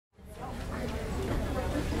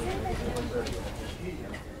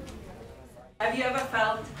Have you ever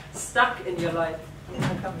felt stuck in your life?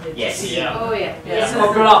 Yes. Yeah. Oh yeah. Yes,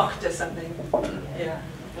 or blocked or something. Yeah.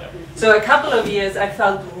 So a couple of years I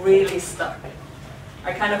felt really stuck.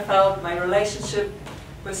 I kind of felt my relationship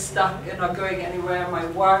was stuck and not going anywhere. My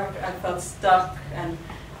work, I felt stuck, and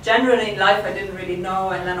generally in life I didn't really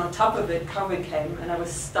know. And then on top of it, COVID came, and I was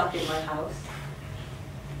stuck in my house.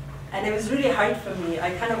 And it was really hard for me.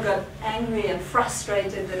 I kind of got angry and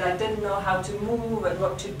frustrated that I didn't know how to move and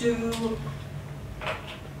what to do.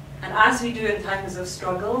 And as we do in times of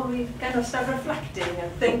struggle, we kind of start reflecting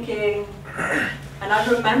and thinking. And I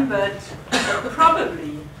remembered that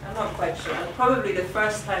probably, I'm not quite sure, probably the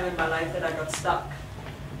first time in my life that I got stuck.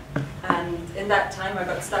 And in that time I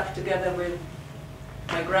got stuck together with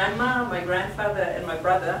my grandma, my grandfather, and my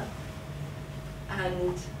brother.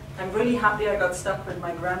 And I'm really happy I got stuck with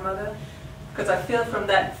my grandmother, because I feel from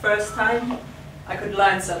that first time I could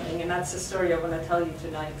learn something, and that's the story I want to tell you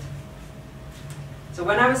tonight. So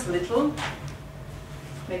when I was little,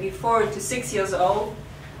 maybe 4 to 6 years old,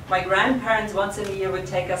 my grandparents once in a year would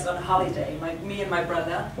take us on a holiday, me and my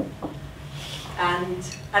brother. And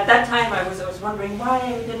at that time I was wondering, why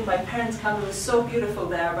didn't my parents come? It was so beautiful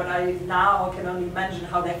there, but I now can only imagine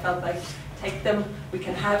how they felt like, take them, we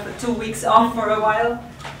can have 2 weeks off for a while.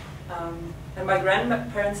 And my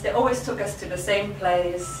grandparents, they always took us to the same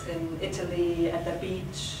place in Italy, at the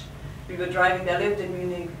beach. We were driving, they lived in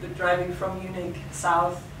Munich, we were driving from Munich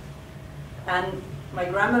south. And my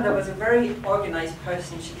grandmother was a very organized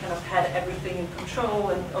person. She kind of had everything in control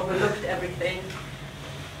and overlooked everything.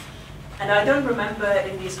 And I don't remember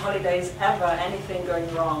in these holidays ever anything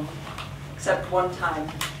going wrong, except one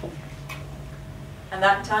time. And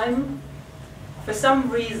that time, for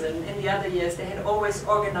some reason, in the other years, they had always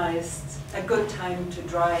organized a good time to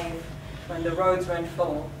drive when the roads weren't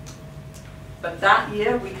full. But that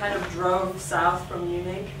year, we kind of drove south from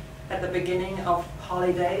Munich at the beginning of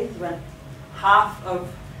holidays, when half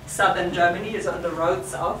of southern Germany is on the road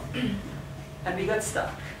south, and we got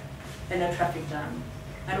stuck in a traffic jam.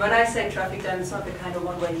 And when I say traffic jam, it's not the kind of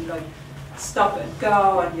one where you like stop and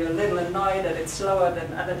go, and you're a little annoyed that it's slower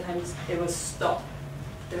than other times. It was stop.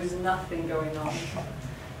 There was nothing going on.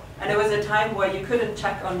 And it was a time where you couldn't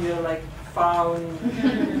check on your like phone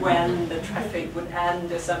when the traffic would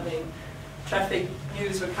end or something. Traffic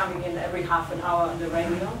news were coming in every half an hour on the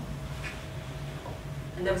radio.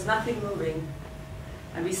 And there was nothing moving.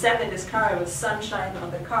 And we sat in this car, it was sunshine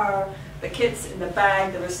on the car, the kids in the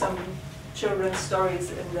bag, there were some children's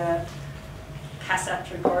stories in the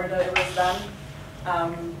cassette recorder, it was done.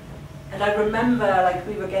 And I remember like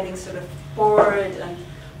we were getting sort of bored, and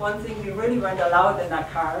one thing we really weren't allowed in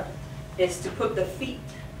that car is to put the feet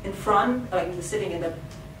in front, like sitting in the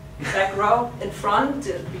back row in front,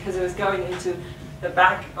 because it was going into the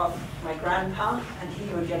back of my grandpa, and he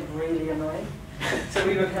would get really annoyed. So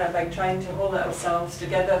we were kind of like trying to hold ourselves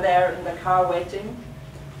together there in the car waiting.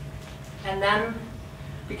 And then,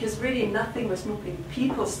 because really nothing was moving,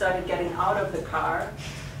 people started getting out of the car,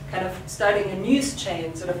 kind of starting a news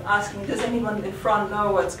chain, sort of asking, does anyone in front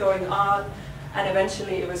know what's going on? And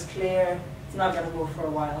eventually it was clear it's not going to move for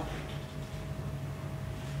a while.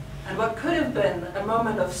 And what could have been a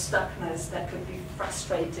moment of stuckness that could be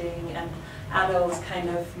frustrating, and adults kind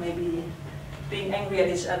of maybe being angry at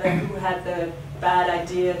each other who had the bad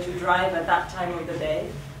idea to drive at that time of the day,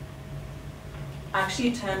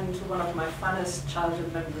 actually turned to one of my funnest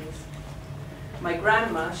childhood memories. My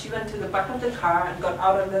grandma, she went to the back of the car and got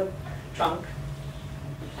out of the trunk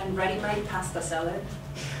and ready-made pasta salad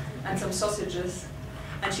and some sausages.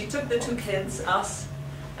 And she took the 2 kids, us,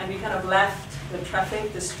 and we kind of left the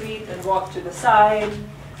traffic, the street, and walked to the side.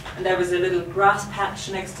 And there was a little grass patch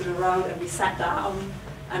next to the road, and we sat down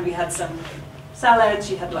and we had some salad.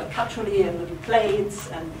 She had like cutlery and little plates,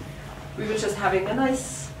 and we were just having a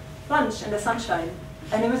nice lunch in the sunshine.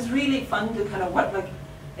 And it was really fun to kind of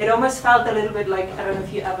it almost felt a little bit like, I don't know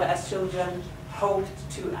if you ever as children hoped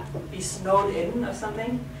to be snowed in or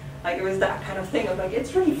something. Like it was that kind of thing of like,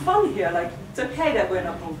 it's really fun here, like it's okay that we're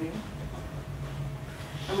not moving.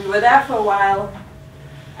 And we were there for a while,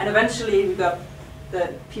 and eventually the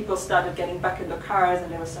people started getting back in the cars,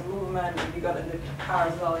 and there was some movement, and we got in the car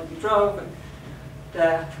as well, and we drove, and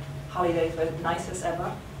the holidays were nice as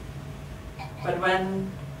ever. But when,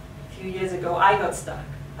 a few years ago, I got stuck,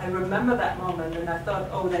 I remember that moment, and I thought,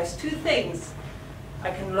 oh, there's 2 things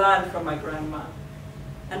I can learn from my grandma.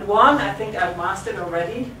 And one, I think I've mastered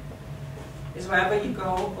already, is wherever you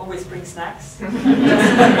go, always bring snacks.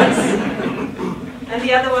 And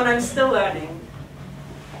the other one I'm still learning.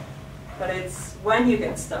 But it's when you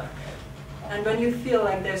get stuck, and when you feel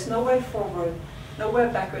like there's no way forward, nowhere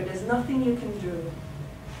backward, there's nothing you can do,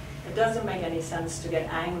 It doesn't make any sense to get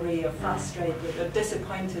angry or frustrated or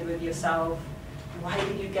disappointed with yourself. Why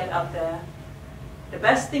did you get up there? The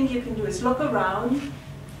best thing you can do is look around,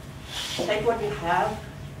 take what you have,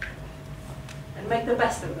 and make the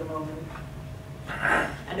best of the moment.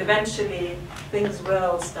 And eventually, things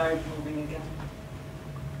will start moving again.